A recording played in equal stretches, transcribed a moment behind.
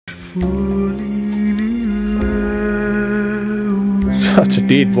Such a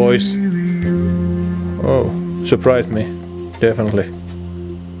deep voice. Oh, surprised me, definitely.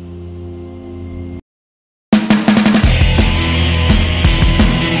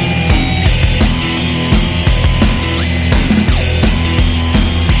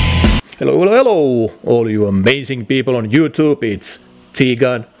 Hello, hello, hello, all you amazing people on YouTube. It's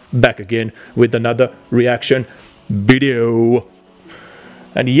TGun back again with another reaction video.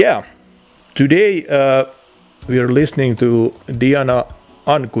 And yeah, today we are listening to Diana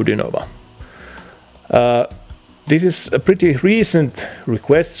Ankudinova. This is a pretty recent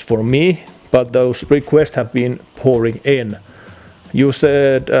request for me, but those requests have been pouring in. You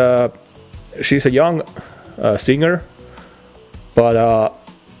said she's a young singer, but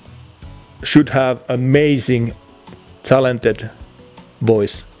should have amazing, talented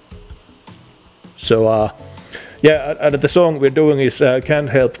voice. So yeah, and the song we're doing is Can't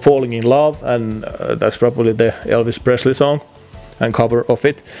Help Falling in Love, and that's probably the Elvis Presley song and cover of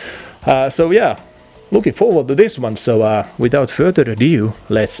it. So yeah, looking forward to this one. So without further ado,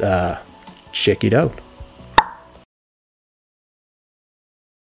 let's check it out.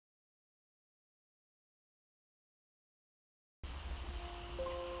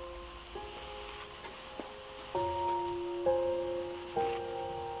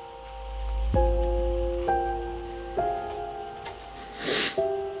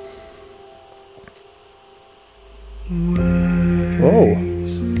 Oh,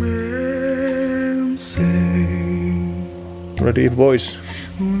 what a deep voice.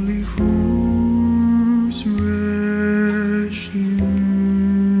 Only fools rush in,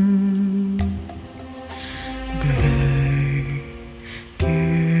 but I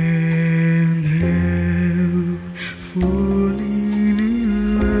can't help falling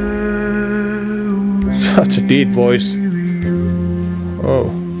in love. Such a deep voice. Oh,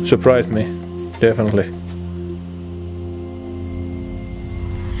 surprised me, definitely.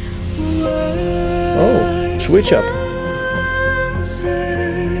 Oh, switch up.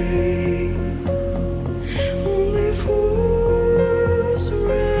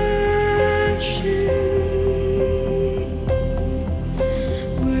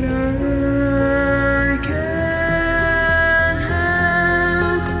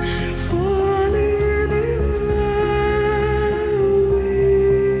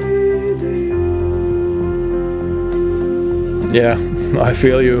 Yeah, I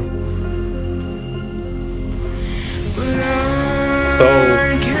feel you. Oh,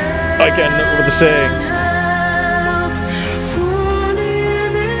 I can't know what to say.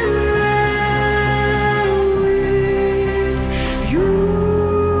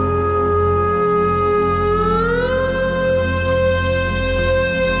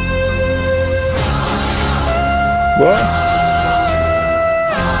 What?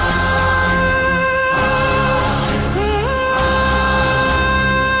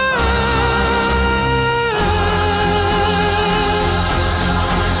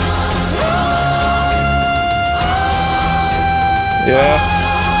 Yeah.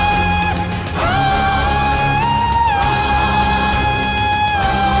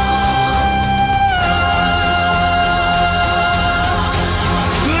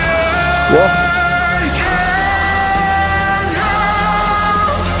 What?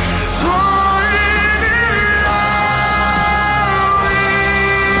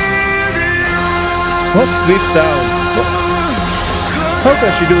 What's this sound? How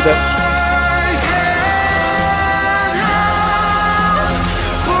can she do that?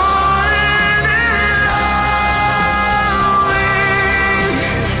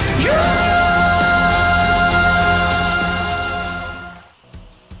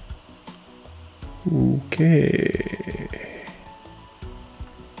 Okay.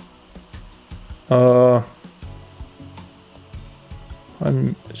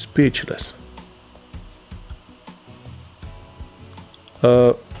 I'm speechless.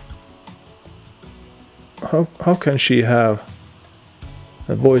 How can she have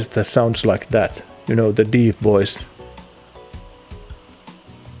a voice that sounds like that? You know, the deep voice.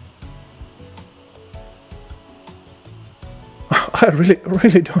 I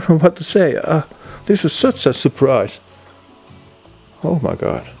really don't know what to say. This was such a surprise. Oh my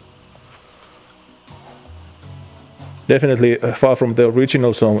god. Definitely far from the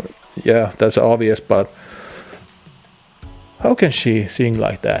original song. Yeah, that's obvious, but how can she sing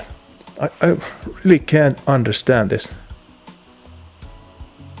like that? I really can't understand this.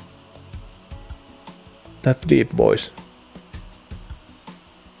 That deep voice.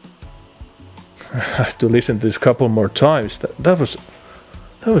 I have to listen to this a couple more times. That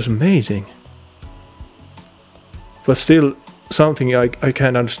was amazing. But still something I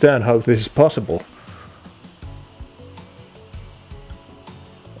can't understand how this is possible.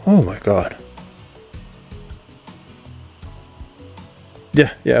 Oh my god.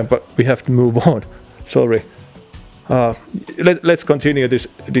 Yeah, but we have to move on. Sorry. Let's continue this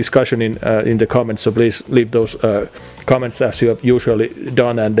discussion in the comments, so please leave those comments as you have usually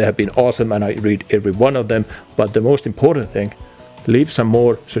done, and they have been awesome, and I read every one of them. But the most important thing, leave some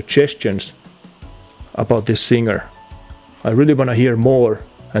more suggestions about this singer. I really want to hear more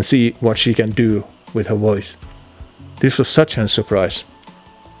and see what she can do with her voice. This was such a surprise.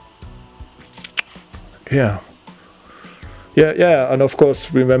 Yeah, and of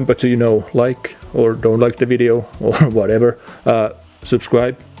course remember to, you know, like or don't like the video or whatever.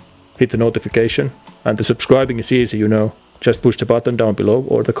 Subscribe, hit the notification, and the subscribing is easy, you know. Just push the button down below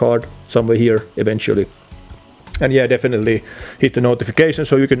or the card somewhere here eventually. And yeah, definitely hit the notification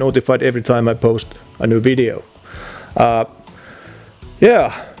so you get notified every time I post a new video.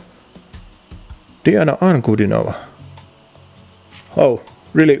 Yeah, Diana Ankudinova. Oh,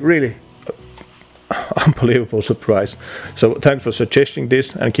 really unbelievable surprise. So thanks for suggesting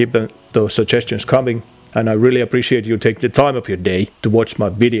this, and keep those suggestions coming, and I really appreciate you take the time of your day to watch my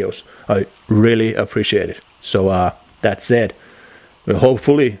videos. I really appreciate it. So that said, we'll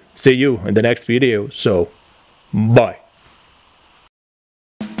hopefully see you in the next video. So bye.